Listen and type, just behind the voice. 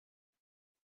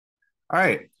All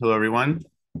right. Hello, everyone.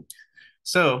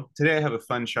 So today I have a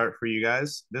fun chart for you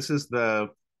guys. This is the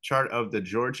chart of the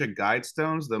Georgia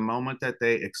Guidestones, the moment that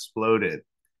they exploded.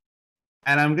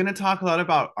 And I'm going to talk a lot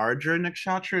about Ardra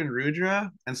Nakshatra and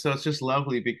Rudra. And so it's just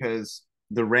lovely because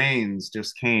the rains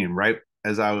just came right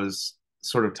as I was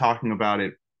sort of talking about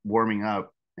it, warming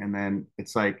up. And then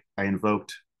it's like I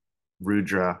invoked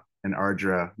Rudra and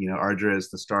Ardra. You know, Ardra is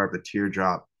the star of the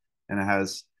teardrop, and it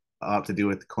has a lot to do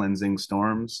with cleansing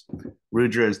storms.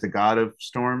 Rudra is the god of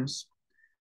storms,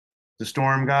 the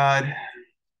storm god.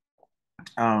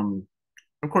 Um,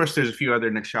 of course, there's a few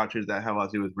other nakshatras that have a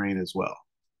lot to do with rain as well.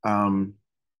 Um,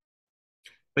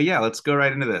 but yeah, let's go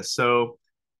right into this. So,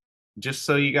 just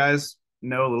so you guys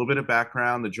know a little bit of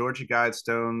background, the Georgia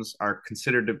Guidestones are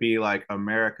considered to be like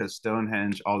America's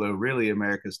Stonehenge, although really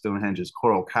America's Stonehenge is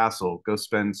Coral Castle. Go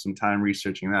spend some time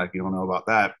researching that if you don't know about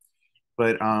that.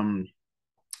 But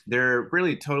they're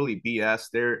really totally BS.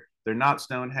 They're not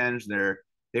Stonehenge.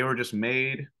 They were just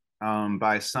made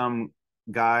by some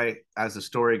guy, as the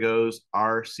story goes,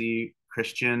 R.C.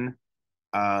 Christian.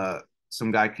 Uh,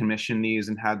 some guy commissioned these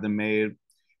and had them made.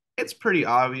 It's pretty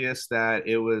obvious that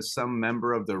it was some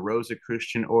member of the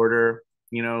Rosicrucian order.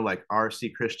 You know, like R.C.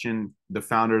 Christian, the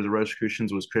founder of the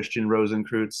Rosicrucians was Christian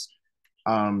Rosenkreutz.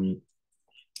 Um,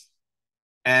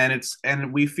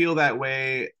 and we feel that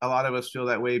way, a lot of us feel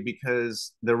that way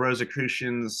because the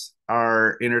Rosicrucians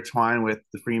are intertwined with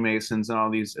the Freemasons and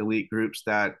all these elite groups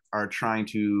that are trying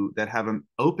to that have an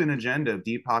open agenda of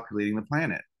depopulating the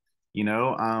planet,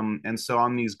 and so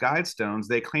on these guide stones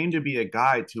they claim to be a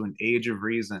guide to an age of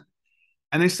reason,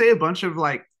 and they say a bunch of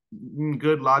like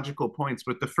good logical points,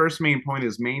 but the first main point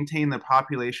is maintain the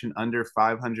population under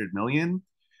 500 million,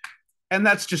 and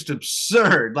that's just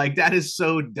absurd. Like that is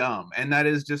so dumb, and that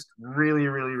is just really,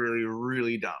 really, really,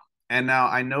 really dumb. And now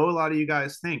I know a lot of you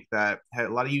guys think that a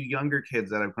lot of you younger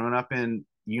kids that have grown up in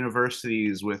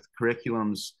universities with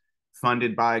curriculums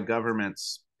funded by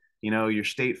governments, your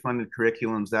state funded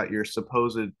curriculums that your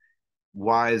supposed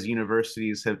wise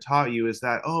universities have taught you is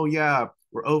that, oh yeah,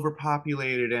 we're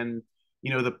overpopulated, and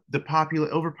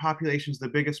overpopulation is the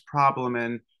biggest problem,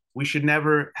 and we should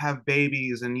never have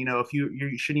babies, and if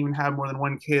you shouldn't even have more than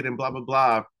one kid, and blah blah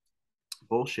blah.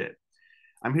 Bullshit.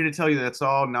 I'm here to tell you that's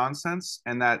all nonsense,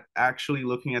 and that actually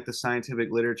looking at the scientific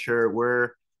literature, we're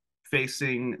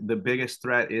facing the biggest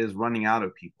threat is running out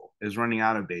of people, is running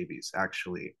out of babies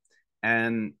actually.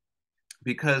 And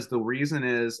because the reason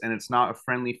is, and it's not a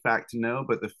friendly fact to know,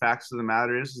 but the facts of the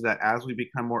matter is that as we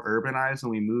become more urbanized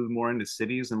and we move more into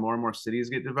cities and more cities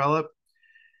get developed,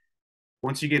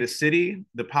 once you get a city,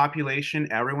 the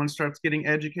population, everyone starts getting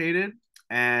educated.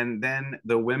 And then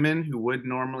the women who would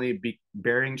normally be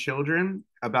bearing children,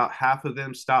 about half of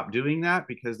them stop doing that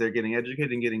because they're getting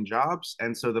educated and getting jobs.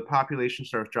 And so the population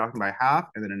starts dropping by half,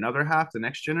 and then another half the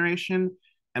next generation.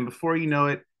 And before you know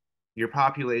it, your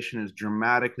population is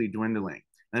dramatically dwindling.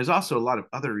 And there's also a lot of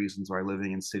other reasons why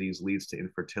living in cities leads to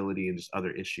infertility and just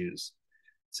other issues.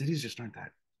 Cities just aren't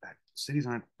that cities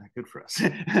aren't that good for us.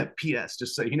 P.S.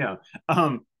 Just so you know.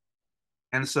 Um,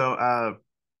 and so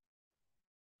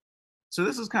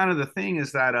this is kind of the thing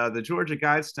is that the Georgia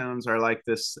Guidestones are like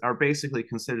this, are basically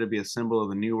considered to be a symbol of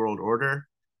the New World Order.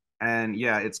 And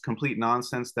yeah, it's complete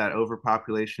nonsense that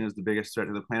overpopulation is the biggest threat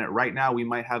to the planet. Right now, we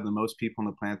might have the most people on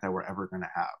the planet that we're ever going to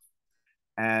have.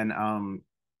 And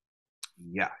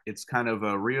yeah, it's kind of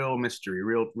a real mystery,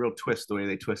 real twist the way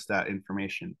they twist that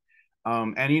information.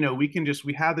 And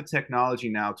we have the technology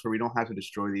now to where we don't have to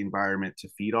destroy the environment to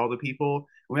feed all the people.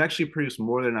 We actually produce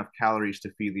more than enough calories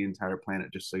to feed the entire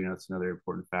planet. Just so you know, it's another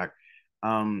important fact.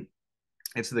 Um,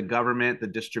 it's the government, the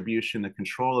distribution, the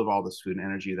control of all this food and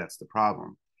energy that's the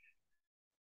problem.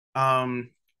 Um,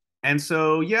 and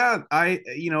so, yeah, a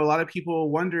lot of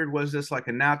people wondered, was this like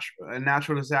a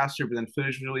natural disaster? But then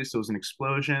footage was released, it was an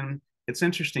explosion. It's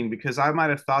interesting because I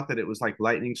might have thought that it was like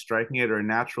lightning striking it or a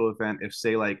natural event. If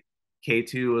say like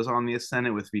K2 was on the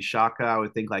ascendant with Vishaka, I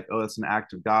would think like, oh, it's an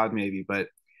act of God maybe. But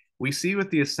we see with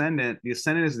the ascendant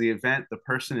is the event, the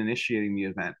person initiating the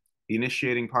event, the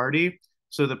initiating party.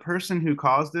 So the person who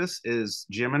caused this is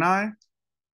Gemini,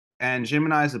 and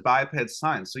Gemini is a biped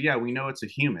sign. So yeah, we know it's a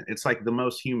human. It's like the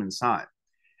most human sign.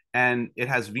 And it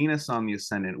has Venus on the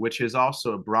ascendant, which is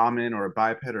also a Brahmin or a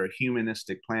biped or a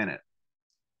humanistic planet.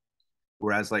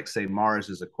 Whereas, like, say, Mars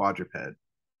is a quadruped,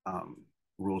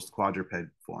 rules quadruped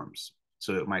forms.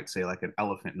 So it might say like an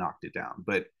elephant knocked it down.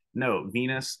 But no,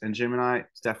 Venus and Gemini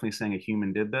is definitely saying a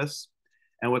human did this.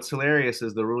 And what's hilarious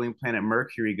is the ruling planet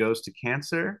Mercury goes to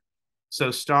Cancer.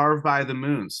 So starved by the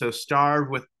moon. So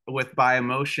starved with by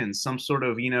emotion, some sort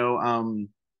of, there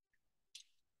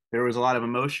was a lot of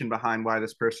emotion behind why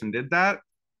this person did that.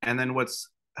 And then what's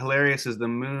hilarious is the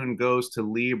moon goes to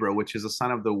Libra, which is a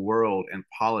sign of the world and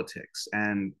politics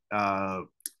and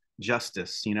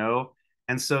justice, you know?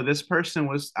 And so this person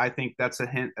was, I think that's a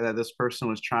hint that this person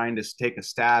was trying to take a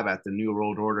stab at the New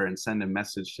World Order and send a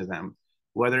message to them.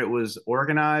 Whether it was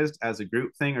organized as a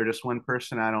group thing or just one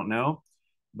person, I don't know.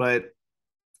 But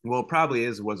well, it probably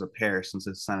was a pair since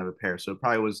it's a sign of a pair. So it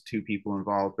probably was two people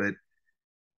involved. But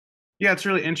yeah, it's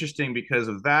really interesting because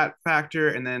of that factor.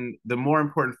 And then the more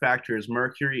important factor is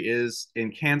Mercury is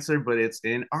in Cancer, but it's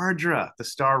in Ardra, the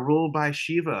star ruled by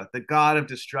Shiva, the god of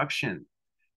destruction.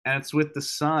 And it's with the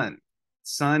sun.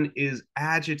 Sun is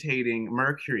agitating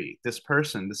Mercury, this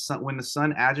person. The sun, when the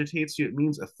sun agitates you, it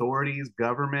means authorities,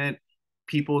 government,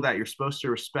 people that you're supposed to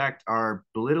respect are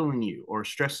belittling you or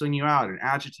stressing you out and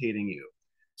agitating you.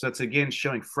 So it's again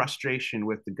showing frustration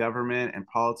with the government and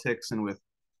politics and with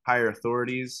higher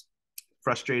authorities,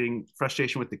 frustration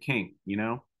with the king, you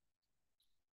know?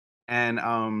 And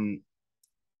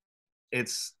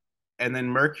it's and then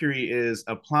Mercury is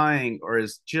applying or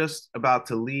is just about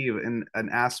to leave in an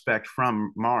aspect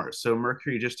from Mars. So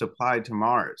Mercury just applied to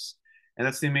Mars. And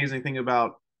that's the amazing thing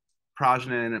about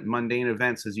progeny and mundane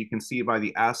events is you can see by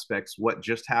the aspects what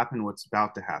just happened, what's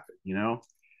about to happen, you know?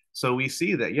 So we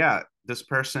see that, yeah, this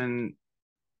person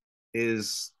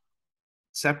is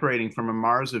separating from a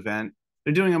Mars event.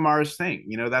 They're doing a Mars thing.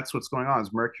 You know, that's what's going on.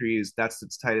 Is Mercury is that's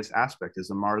its tightest aspect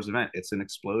is a Mars event. It's an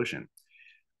explosion.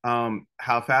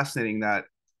 How fascinating that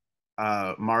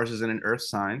Mars is in an Earth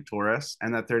sign, Taurus,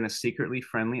 and that they're in a secretly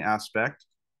friendly aspect.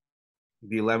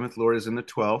 The 11th Lord is in the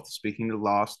 12th, speaking to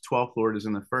loss. 12th Lord is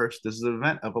in the first. This is an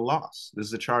event of a loss. This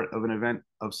is a chart of an event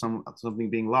of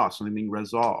something being lost, something being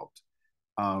resolved,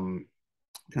 um,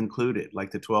 concluded,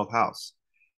 like the 12th house.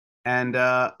 And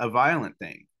a violent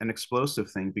thing, an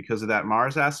explosive thing because of that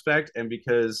Mars aspect and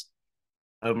because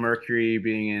of Mercury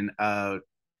being in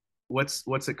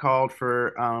what's it called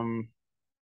for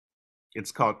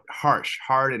it's called harsh,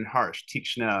 hard and harsh,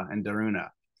 Tikshna and Daruna.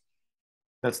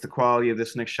 That's the quality of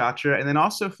this nakshatra. And then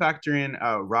also factor in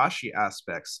Rashi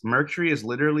aspects. Mercury is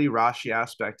literally Rashi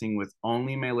aspecting with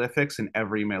only malefics and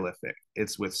every malefic.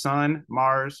 It's with Sun,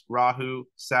 Mars, Rahu,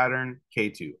 Saturn,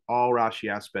 Ketu, all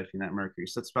Rashi aspecting that Mercury.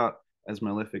 So it's about as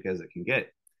malefic as it can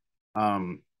get.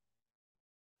 Um,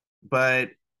 but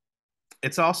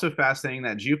it's also fascinating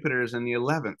that Jupiter is in the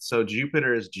 11th. So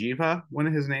Jupiter is Jiva. One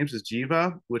of his names is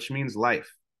Jiva, which means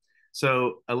life.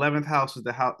 So 11th house is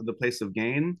the place of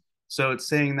gain. So it's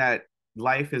saying that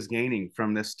life is gaining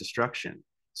from this destruction.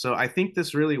 So I think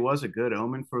this really was a good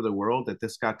omen for the world that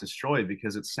this got destroyed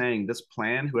because it's saying this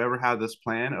plan, whoever had this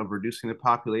plan of reducing the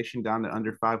population down to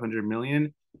under 500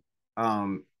 million,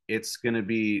 it's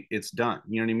done.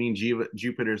 You know what I mean?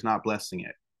 Jupiter's not blessing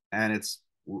it, and it's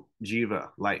Jiva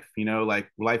life. You know,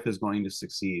 like life is going to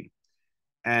succeed.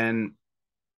 And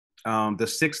the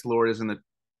sixth lord is in the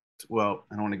well,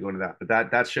 I don't want to go into that,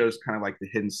 but that shows kind of like the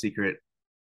hidden secret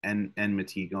and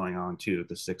enmity going on too.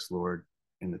 The sixth lord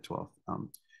in the 12th.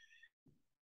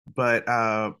 But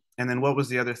and then what was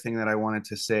the other thing that I wanted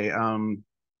to say?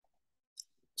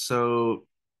 So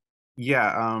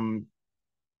yeah,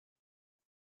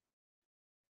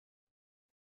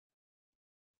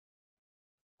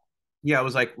 yeah, it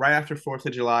was like right after 4th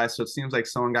of July. So it seems like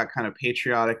someone got kind of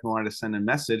patriotic and wanted to send a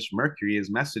message. Mercury is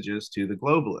messages to the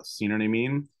globalists. You know what I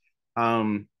mean?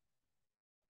 Um,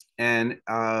 and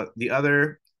the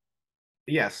other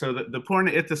yeah, so the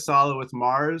Purna Ittasala with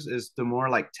Mars is the more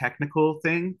like technical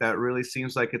thing that really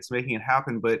seems like it's making it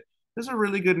happen. But there's a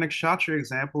really good nakshatra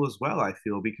example as well, I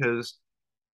feel, because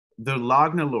the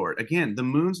Lagna Lord, again, the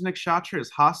moon's nakshatra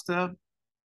is Hasta.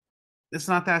 It's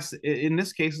not that, in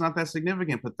this case, it's not that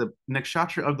significant, but the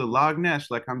nakshatra of the Lagnesh,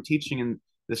 like I'm teaching in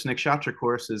this nakshatra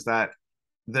course, is that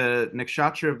the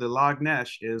nakshatra of the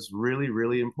Lagnesh is really,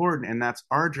 really important. And that's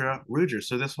Ardra Rudra.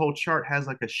 So this whole chart has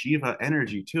like a Shiva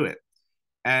energy to it.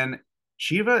 And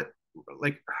Shiva,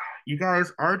 like you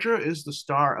guys, Ardra is the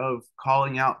star of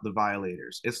calling out the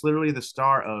violators. It's literally the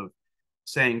star of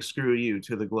saying screw you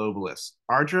to the globalists.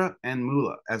 Ardra and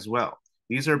Mula as well.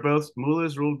 These are both Mula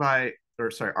is ruled by,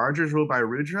 or sorry, Ardra is ruled by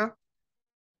Rudra.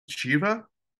 Shiva,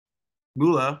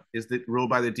 Mula is ruled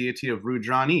by the deity of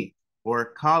Rudrani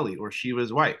or Kali or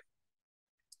Shiva's wife.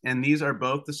 And these are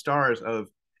both the stars of,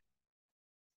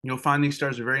 you'll find these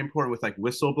stars are very important with like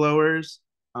whistleblowers,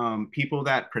 people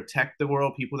that protect the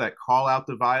world, people that call out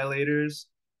the violators.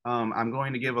 I'm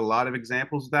going to give a lot of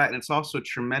examples of that. And it's also a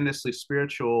tremendously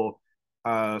spiritual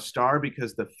star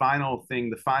because the final thing,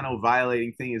 the final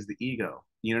violating thing is the ego.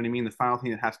 You know what I mean? The final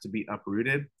thing that has to be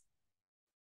uprooted.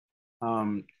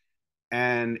 Um,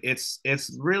 and it's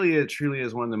really it truly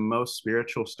is one of the most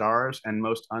spiritual stars and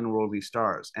most unworldly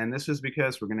stars. And this is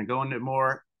because we're going to go into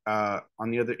more on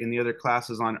the other in the other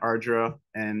classes on Ardra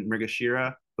and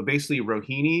Mrigashira. But basically,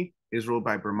 Rohini is ruled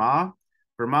by Brahma.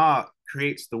 Brahma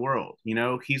creates the world. You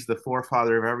know, he's the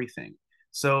forefather of everything.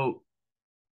 So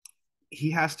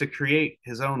he has to create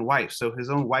his own wife. So his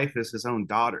own wife is his own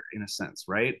daughter in a sense,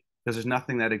 right? Because there's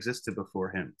nothing that existed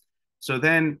before him. So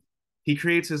then he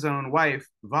creates his own wife,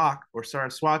 Vak or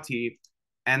Saraswati,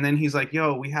 and then he's like,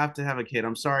 yo, we have to have a kid.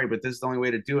 I'm sorry, but this is the only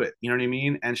way to do it. You know what I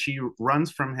mean? And she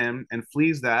runs from him and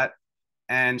flees that,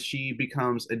 and she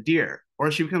becomes a deer,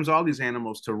 or she becomes all these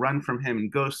animals to run from him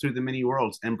and goes through the many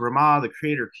worlds. And Brahma, the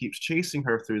creator, keeps chasing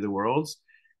her through the worlds.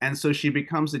 And so she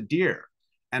becomes a deer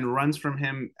and runs from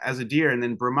him as a deer. And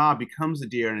then Brahma becomes a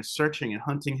deer and is searching and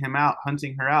hunting him out,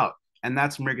 hunting her out. And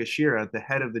that's Mrigashira, the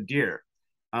head of the deer.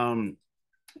 Um,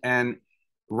 and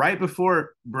right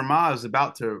before Brahma is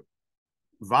about to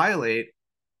violate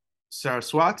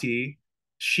Saraswati,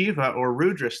 Shiva or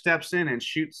Rudra steps in and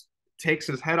shoots, takes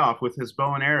his head off with his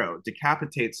bow and arrow,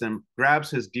 decapitates him, grabs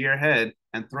his deer head,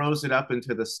 and throws it up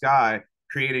into the sky,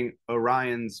 creating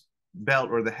Orion's belt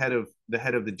or the head of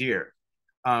the deer.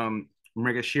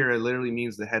 Mrigashira literally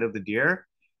means the head of the deer,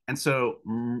 and so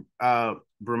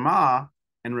Brahma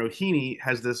and Rohini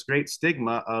has this great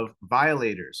stigma of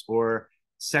violators or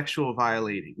sexual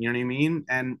violating. You know what I mean?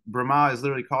 And Brahma is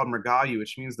literally called Mrigayu,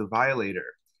 which means the violator.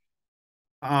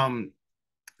 Um,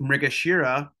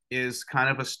 Mrigashira is kind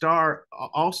of a star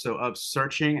also of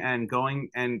searching and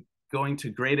going to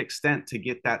great extent to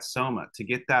get that soma, to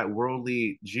get that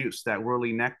worldly juice, that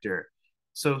worldly nectar.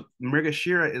 So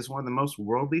Mrigashira is one of the most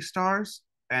worldly stars,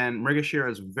 and Mrigashira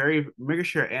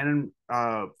and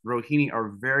Rohini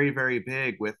are very very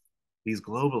big with these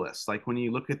globalists. Like when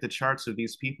you look at the charts of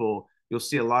these people, you'll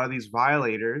see a lot of these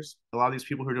violators, a lot of these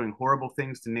people who are doing horrible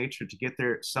things to nature to get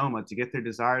their soma, to get their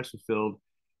desires fulfilled,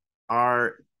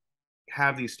 are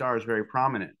have these stars very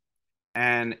prominent.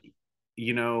 And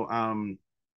you know,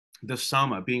 the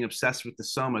soma, being obsessed with the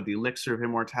soma, the elixir of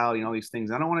immortality, and all these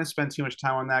things. I don't want to spend too much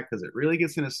time on that because it really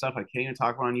gets into stuff I can't even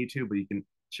talk about on YouTube, but you can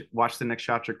watch the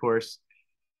Nakshatra course.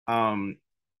 Um,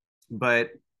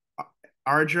 but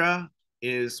Ardra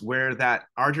is where that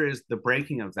Ardra is the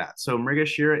breaking of that. So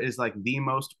Mrigashira is like the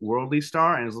most worldly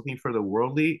star and is looking for the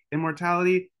worldly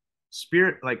immortality.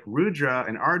 Spirit, like Rudra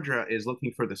and Ardra, is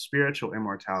looking for the spiritual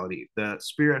immortality, the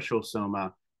spiritual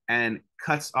soma, and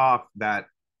cuts off that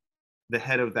the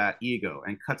head of that ego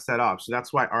and cuts that off. So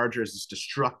that's why Ardra is this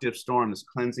destructive storm, this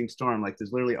cleansing storm. Like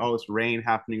there's literally all this rain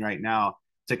happening right now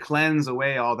to cleanse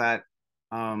away all that,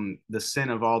 the sin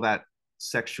of all that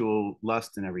sexual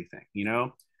lust and everything, you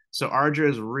know? So Ardra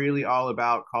is really all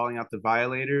about calling out the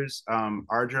violators.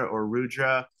 Ardra or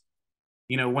Rudra,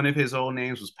 you know, one of his old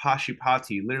names was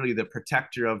Pashupati, literally the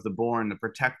protector of the born, the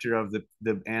protector of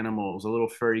the animals, the little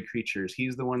furry creatures.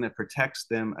 He's the one that protects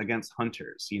them against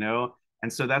hunters, you know?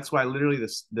 And so that's why literally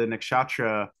the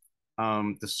nakshatra,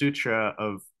 the sutra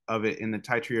of it in the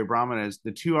Taittiriya Brahmanas,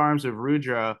 the two arms of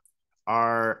Rudra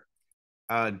are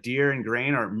deer and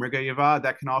grain, or Mrigayava.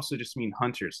 That can also just mean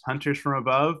hunters, hunters from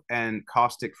above, and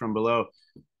caustic from below.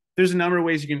 There's a number of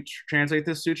ways you can translate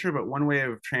this sutra, but one way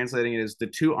of translating it is the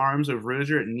two arms of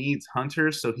Rudra needs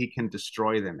hunters so he can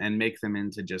destroy them and make them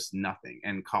into just nothing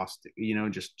and caustic, you know,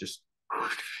 just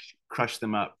crush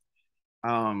them up.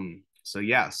 So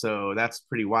yeah, so that's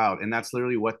pretty wild, and that's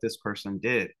literally what this person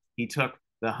did. He took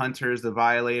the hunters, the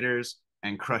violators,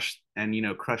 and crushed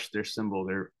crushed their symbol,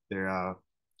 their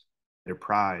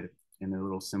pride in their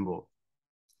little symbol.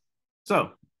 So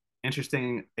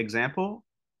interesting example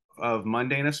of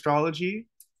mundane astrology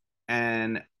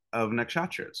and of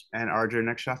nakshatras and Ardra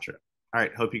Nakshatra. All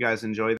right, hope you guys enjoy